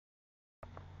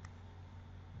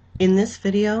In this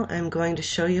video, I'm going to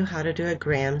show you how to do a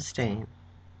gram stain.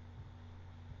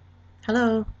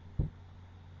 Hello!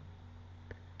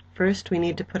 First, we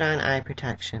need to put on eye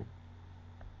protection.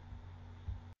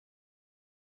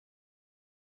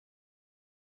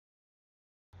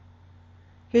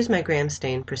 Here's my gram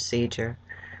stain procedure.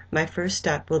 My first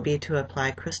step will be to apply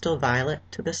crystal violet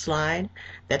to the slide.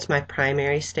 That's my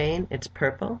primary stain. It's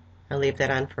purple. I leave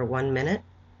that on for 1 minute,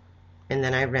 and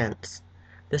then I rinse.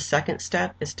 The second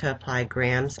step is to apply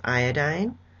grams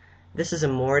iodine. This is a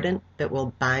mordant that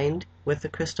will bind with the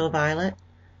crystal violet.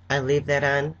 I leave that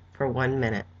on for 1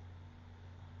 minute,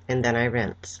 and then I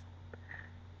rinse.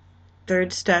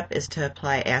 Third step is to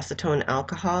apply acetone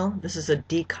alcohol. This is a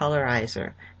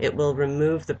decolorizer. It will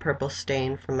remove the purple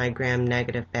stain from my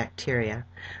gram-negative bacteria.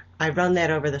 I run that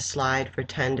over the slide for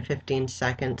 10 to 15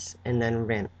 seconds and then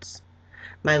rinse.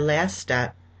 My last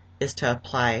step is to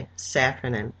apply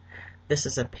safranin. This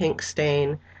is a pink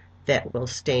stain that will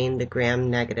stain the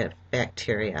gram-negative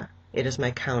bacteria. It is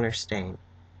my counter stain.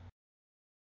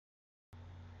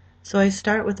 So I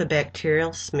start with a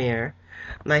bacterial smear.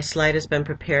 My slide has been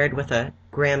prepared with a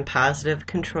gram-positive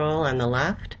control on the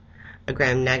left, a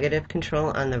gram-negative control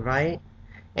on the right,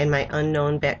 and my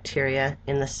unknown bacteria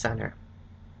in the center.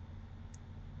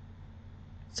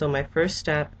 So my first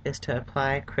step is to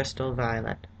apply crystal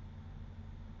violet.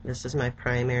 This is my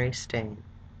primary stain.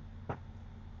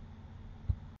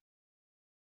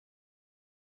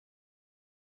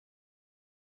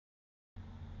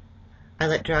 I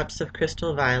let drops of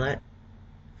crystal violet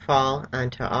fall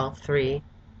onto all 3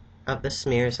 of the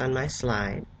smears on my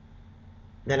slide.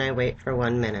 Then I wait for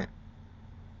 1 minute.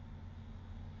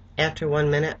 After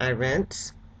 1 minute, I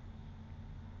rinse.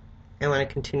 I want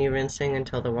to continue rinsing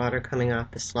until the water coming off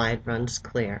the slide runs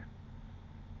clear.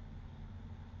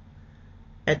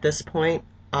 At this point,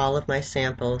 all of my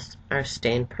samples are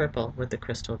stained purple with the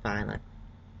crystal violet.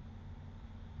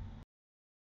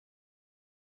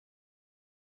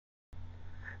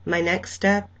 My next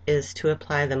step is to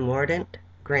apply the mordant,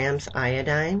 grams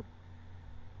iodine.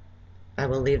 I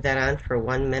will leave that on for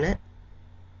 1 minute.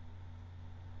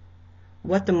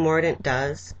 What the mordant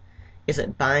does is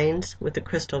it binds with the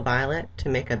crystal violet to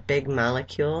make a big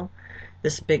molecule.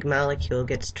 This big molecule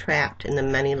gets trapped in the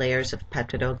many layers of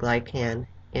peptidoglycan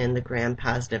in the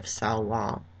gram-positive cell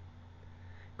wall.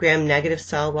 Gram-negative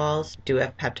cell walls do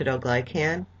have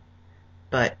peptidoglycan,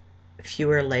 but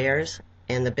fewer layers,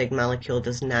 and the big molecule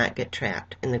does not get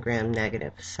trapped in the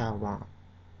gram-negative cell wall.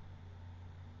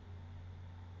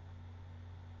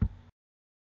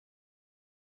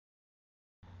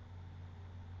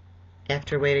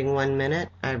 After waiting 1 minute,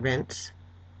 I rinse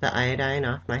the iodine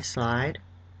off my slide.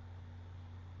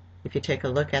 If you take a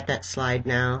look at that slide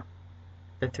now,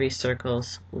 the 3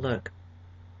 circles look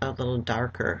a little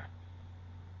darker,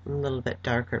 a little bit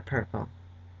darker purple.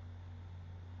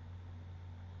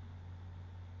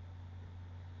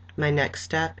 My next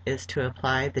step is to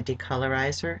apply the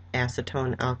decolorizer,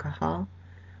 acetone alcohol.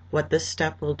 What this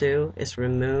step will do is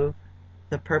remove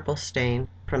the purple stain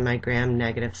from my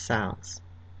gram-negative cells.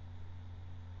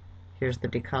 Here's the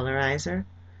decolorizer.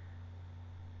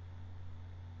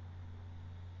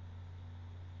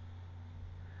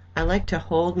 I like to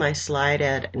hold my slide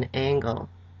at an angle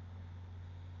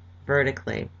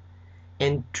vertically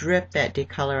and drip that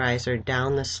decolorizer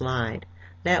down the slide.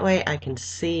 That way I can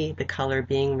see the color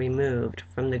being removed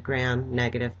from the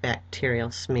gram-negative bacterial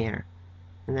smear,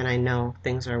 and then I know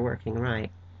things are working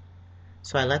right.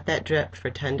 So I let that drip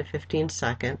for 10 to 15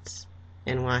 seconds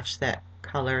and watch that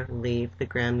color leave the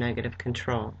gram-negative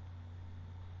control.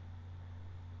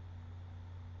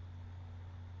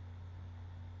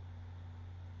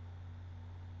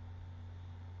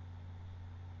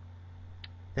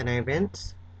 Then I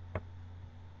rinse.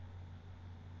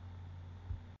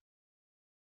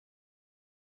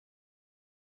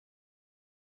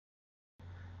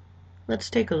 Let's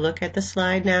take a look at the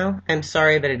slide now. I'm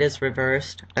sorry, but it is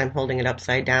reversed. I'm holding it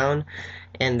upside down,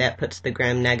 and that puts the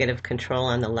gram-negative control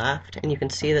on the left, and you can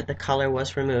see that the color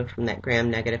was removed from that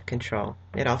gram-negative control.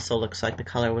 It also looks like the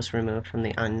color was removed from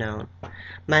the unknown.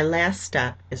 My last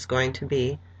step is going to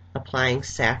be applying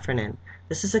safranin.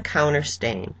 This is a counter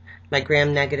stain. My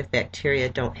gram-negative bacteria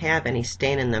don't have any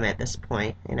stain in them at this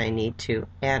point, and I need to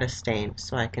add a stain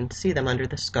so I can see them under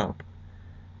the scope.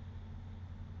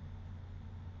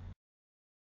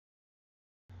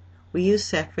 We use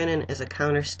safranin as a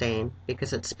counter stain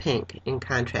because it's pink in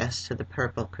contrast to the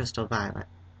purple crystal violet.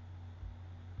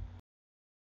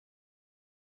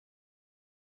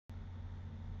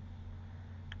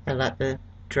 I let the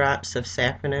drops of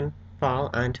safranin fall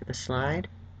onto the slide.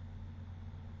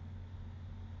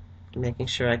 making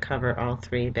sure I cover all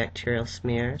 3 bacterial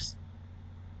smears.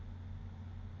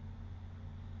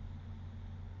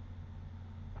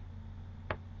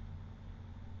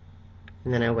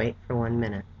 And then I wait for 1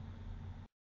 minute.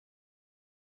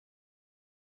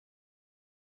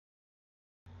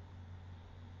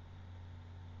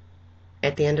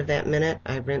 At the end of that minute,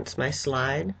 I rinse my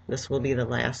slide. This will be the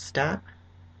last step.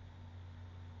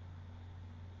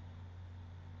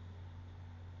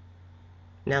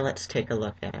 Now let's take a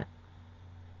look at it.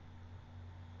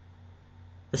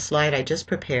 The slide I just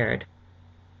prepared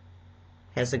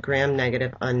has a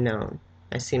gram-negative unknown.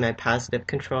 I see my positive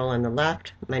control on the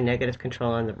left, my negative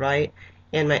control on the right,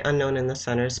 and my unknown in the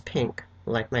center is pink,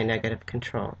 like my negative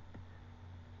control.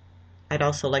 I'd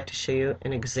also like to show you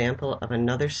an example of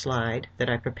another slide that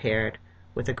I prepared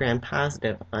with a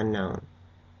gram-positive unknown.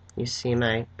 You see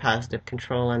my positive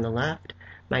control on the left,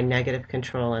 my negative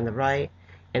control on the right,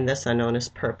 and this unknown is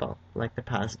purple, like the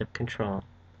positive control.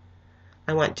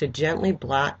 I want to gently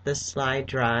blot this slide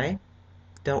dry.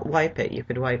 Don't wipe it. You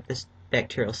could wipe the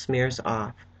bacterial smears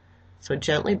off. So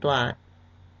gently blot,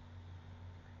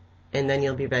 and then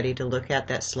you'll be ready to look at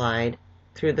that slide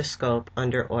through the scope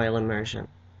under oil immersion.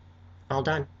 All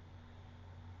done.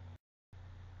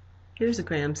 Here's a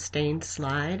gram-stained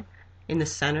slide. In the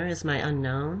center is my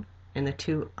unknown, and the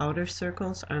 2 outer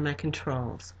circles are my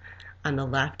controls. On the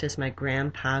left is my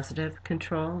gram-positive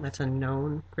control. That's a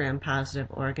known gram-positive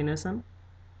organism.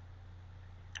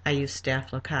 I use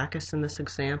Staphylococcus in this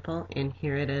example, and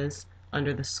here it is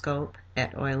under the scope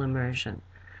at oil immersion,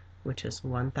 which is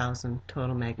 1000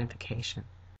 total magnification.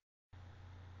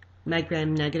 My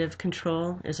gram-negative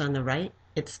control is on the right.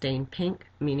 It's stained pink,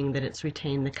 meaning that it's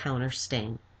retained the counter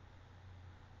stain.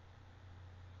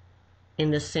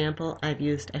 In this sample, I've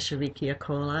used Escherichia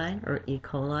coli, or E.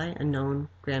 coli, a known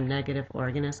gram-negative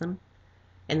organism,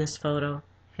 and this photo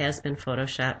has been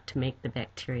photoshopped to make the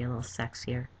bacteria a little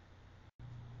sexier.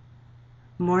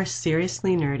 More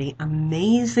seriously nerdy,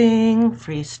 amazing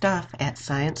free stuff at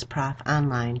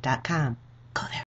ScienceProfOnline.com. Go there.